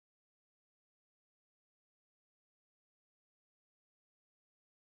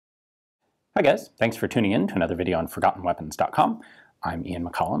Hi guys, thanks for tuning in to another video on ForgottenWeapons.com. I'm Ian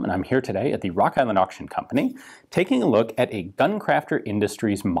McCollum and I'm here today at the Rock Island Auction Company taking a look at a Guncrafter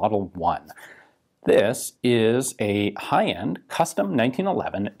Industries Model 1. This is a high-end custom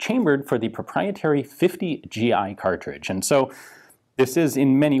 1911 chambered for the proprietary 50 GI cartridge. And so this is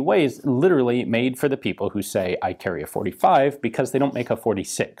in many ways literally made for the people who say I carry a 45 because they don't make a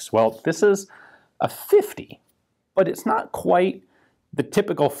 46. Well, this is a 50, but it's not quite the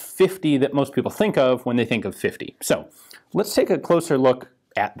typical 50 that most people think of when they think of 50. So let's take a closer look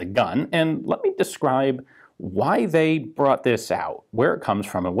at the gun and let me describe why they brought this out, where it comes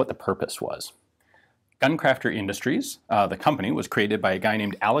from, and what the purpose was. Guncrafter Industries, the company, was created by a guy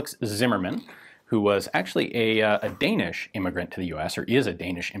named Alex Zimmerman, who was actually a Danish immigrant to the US, or is a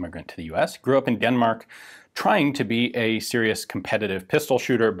Danish immigrant to the US, grew up in Denmark, trying to be a serious competitive pistol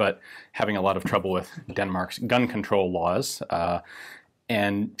shooter, but having a lot of trouble with Denmark's gun control laws,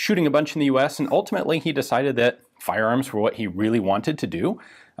 and shooting a bunch in the US, and ultimately he decided that firearms were what he really wanted to do,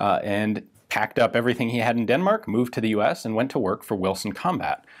 and packed up everything he had in Denmark, moved to the US, and went to work for Wilson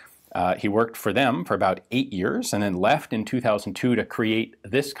Combat. He worked for them for about 8 years, and then left in 2002 to create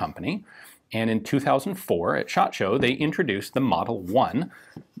this company. And in 2004 at SHOT Show, they introduced the Model 1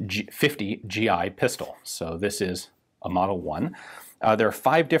 50 GI pistol. So this is a Model 1. There are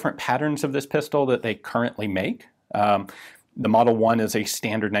 5 different patterns of this pistol that they currently make. The Model 1 is a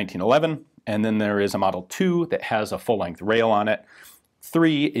standard 1911, and then there is a Model 2 that has a full-length rail on it.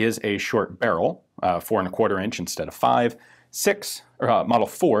 3 is a short barrel, 4 1/4 inch instead of 5. Model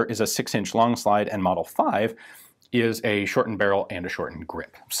 4 is a 6-inch long slide, and Model 5 is a shortened barrel and a shortened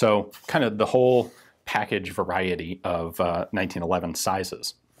grip. So kind of the whole package variety of 1911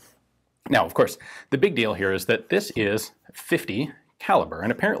 sizes. Now, of course, the big deal here is that this is 50 caliber,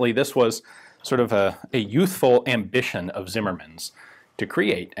 and apparently this was sort of a youthful ambition of Zimmerman's to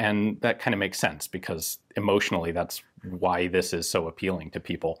create, and that kind of makes sense because emotionally that's why this is so appealing to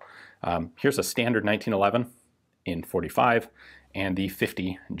people. Here's a standard 1911 in 45 and the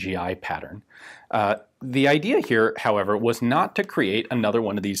 50 GI pattern. The idea here, however, was not to create another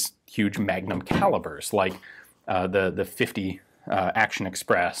one of these huge Magnum calibers like the 50 Action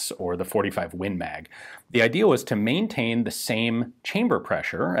Express or the 45 Win Mag. The idea was to maintain the same chamber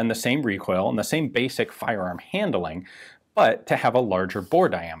pressure and the same recoil and the same basic firearm handling, but to have a larger bore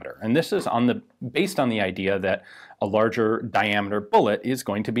diameter. And this is based on the idea that a larger diameter bullet is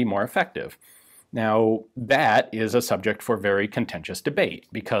going to be more effective. Now, that is a subject for very contentious debate,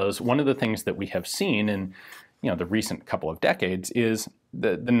 because one of the things that we have seen in the recent couple of decades is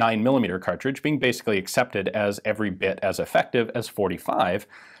the 9mm cartridge being basically accepted as every bit as effective as 45,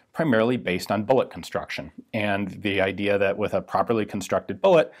 primarily based on bullet construction. And the idea that with a properly constructed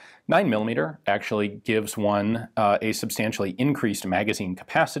bullet, 9mm actually gives one a substantially increased magazine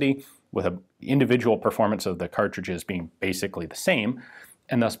capacity, with an individual performance of the cartridges being basically the same,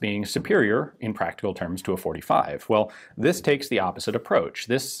 and thus being superior in practical terms to a 45. Well, this takes the opposite approach.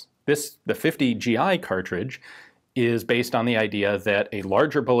 The 50 GI cartridge is based on the idea that a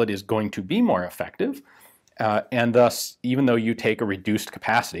larger bullet is going to be more effective, and thus, even though you take a reduced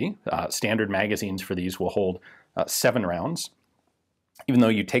capacity, standard magazines for these will hold 7 rounds, even though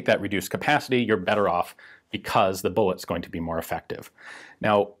you take that reduced capacity, you're better off because the bullet's going to be more effective.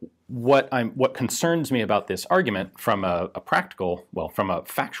 Now, what concerns me about this argument from from a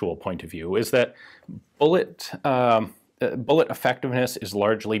factual point of view is that bullet effectiveness is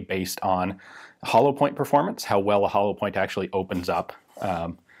largely based on hollow point performance, how well a hollow point actually opens up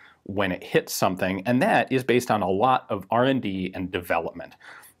when it hits something, and that is based on a lot of R&D and development.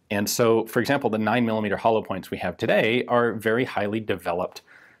 And so, for example, the 9mm hollow points we have today are very highly developed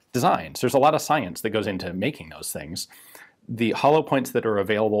designs. There's a lot of science that goes into making those things. The hollow points that are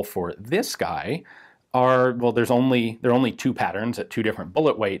available for this guy are, well, there are only 2 patterns at 2 different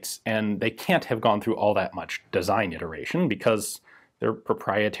bullet weights, and they can't have gone through all that much design iteration because they're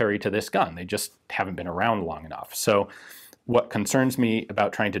proprietary to this gun. They just haven't been around long enough. So what concerns me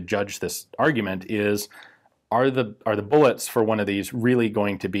about trying to judge this argument is, are the bullets for one of these really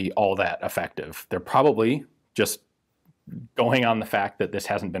going to be all that effective? They're probably, just going on the fact that this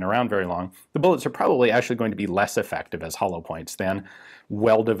hasn't been around very long, the bullets are probably actually going to be less effective as hollow points than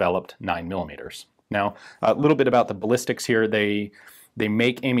well-developed 9mm. Now, a little bit about the ballistics here. They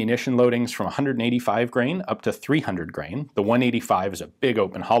make ammunition loadings from 185 grain up to 300 grain. The 185 is a big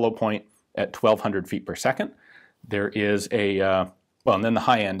open hollow point at 1,200 feet per second. There is and then the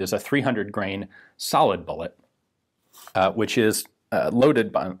high end is a 300 grain solid bullet, which is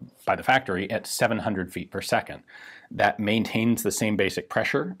loaded by the factory at 700 feet per second. That maintains the same basic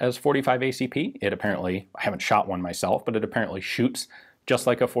pressure as 45 ACP. It apparently, I haven't shot one myself, but it apparently shoots just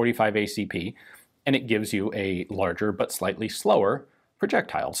like a 45 ACP, and it gives you a larger but slightly slower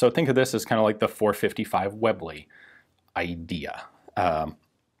projectile. So think of this as kind of like the 455 Webley idea.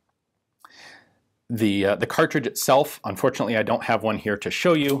 The cartridge itself, unfortunately I don't have one here to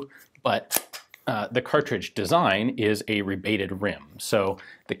show you, but the cartridge design is a rebated rim. So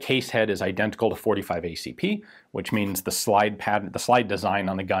the case head is identical to 45 ACP, which means the slide design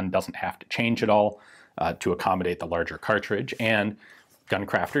on the gun doesn't have to change at all to accommodate the larger cartridge. And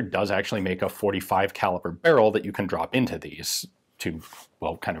Guncrafter does actually make a 45 caliber barrel that you can drop into these to,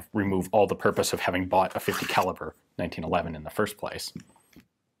 well, kind of remove all the purpose of having bought a 50 caliber 1911 in the first place.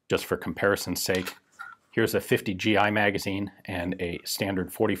 Just for comparison's sake, here's a 50 GI magazine and a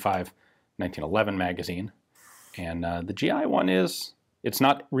standard 45 1911 magazine. And the GI one it's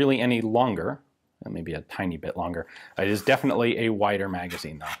not really any longer, maybe a tiny bit longer. It is definitely a wider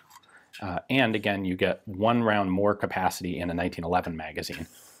magazine though. And again, you get 1 round more capacity in a 1911 magazine,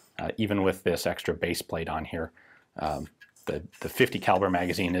 even with this extra base plate on here. The 50 caliber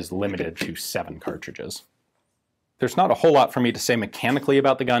magazine is limited to 7 cartridges. There's not a whole lot for me to say mechanically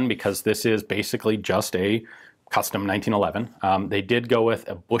about the gun because this is basically just a custom 1911. They did go with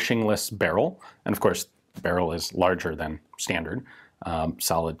a bushingless barrel, and of course the barrel is larger than standard.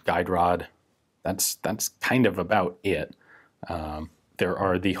 Solid guide rod, that's kind of about it. There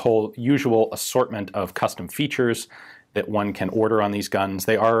are the whole usual assortment of custom features that one can order on these guns.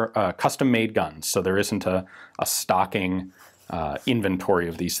 They are custom-made guns, so there isn't a stocking inventory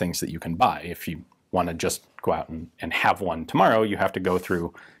of these things that you can buy. If you want to just go out and have one tomorrow, you have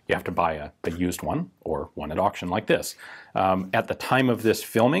to buy a used one or one at auction like this. At the time of this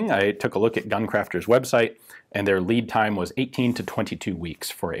filming, I took a look at Guncrafter's website, and their lead time was 18 to 22 weeks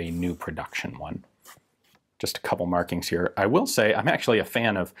for a new production one. Just a couple markings here. I will say I'm actually a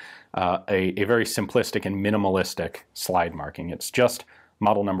fan of a very simplistic and minimalistic slide marking. It's just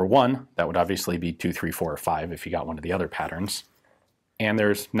model number 1. That would obviously be 2, 3, 4, or 5 if you got one of the other patterns. And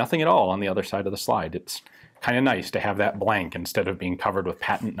there's nothing at all on the other side of the slide. It's kind of nice to have that blank instead of being covered with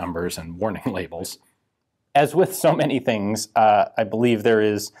patent numbers and warning labels. As with so many things, I believe there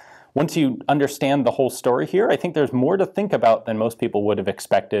is, once you understand the whole story here, I think there's more to think about than most people would have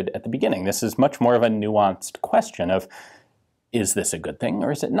expected at the beginning. This is much more of a nuanced question of, is this a good thing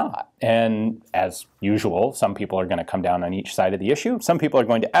or is it not? And as usual, some people are going to come down on each side of the issue. Some people are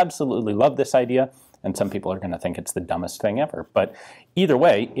going to absolutely love this idea, and some people are going to think it's the dumbest thing ever. But either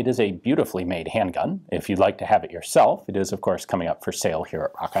way, it is a beautifully made handgun. If you'd like to have it yourself, it is, of course, coming up for sale here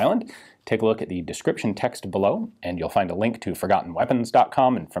at Rock Island. Take a look at the description text below, and you'll find a link to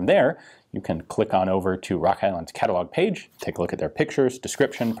ForgottenWeapons.com, and from there, you can click on over to Rock Island's catalog page, take a look at their pictures,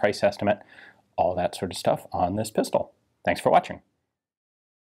 description, price estimate, all that sort of stuff on this pistol. Thanks for watching.